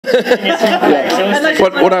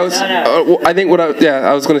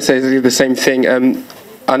I was going to say is the same thing.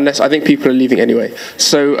 Unless I think people are leaving anyway.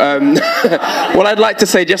 So what I'd like to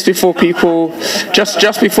say just before people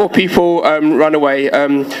run away,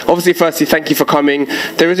 obviously firstly thank you for coming.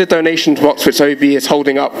 There is a donation box which OB is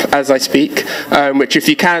holding up as I speak, which if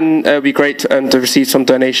you can be great to receive some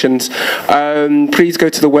donations. Please go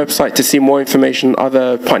to the website to see more information on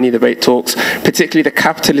other Putney Debate talks, particularly the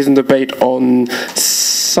capitalism debate on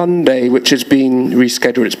Sunday, which has been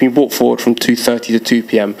rescheduled. It's been brought forward from 2:30 to 2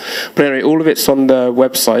 p.m. But anyway, all of it's on the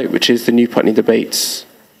website, which is the new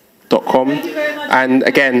putneydebates.com. And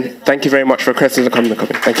again, thank you very much for requesting to come.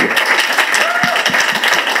 Thank you.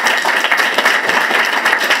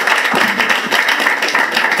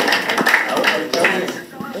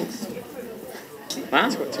 Wow.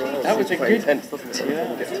 That was a good intense, wasn't it?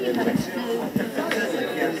 Yeah.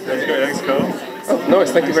 That's great, thanks, Carl. Oh,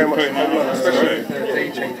 nice, thank you very much. The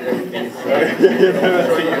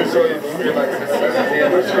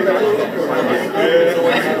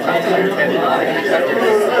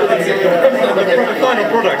final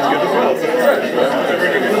product's good as well.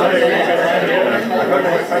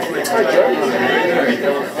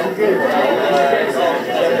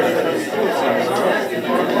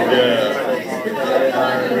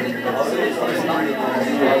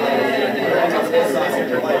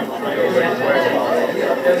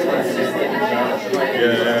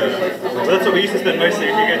 Well, that's what we used to spend mostly.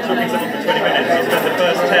 If you go talking to someone for 20 minutes, you spend the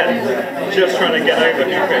first 10 just trying to get over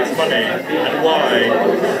who creates money and why.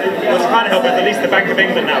 What's kind of helped is at least the Bank of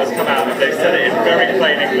England now has come out and they've said it in very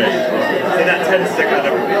plain English. So that tends to kind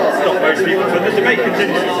of stop most people. But the debate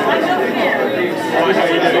continues. Right, how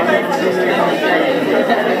are you doing?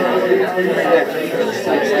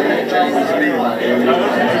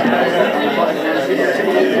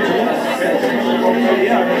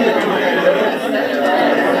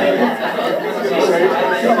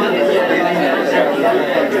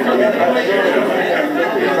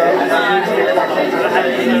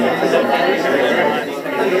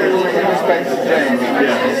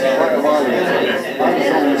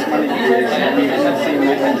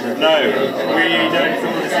 No, we don't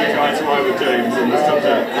want to see eye to eye with James on this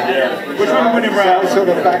subject. Yeah. Which one winning round? Sort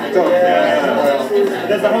of backed up. Yeah.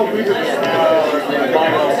 There's a whole group of us now,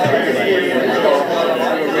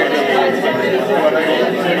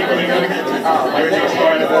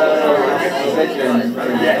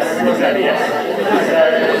 Yes, exactly, yes.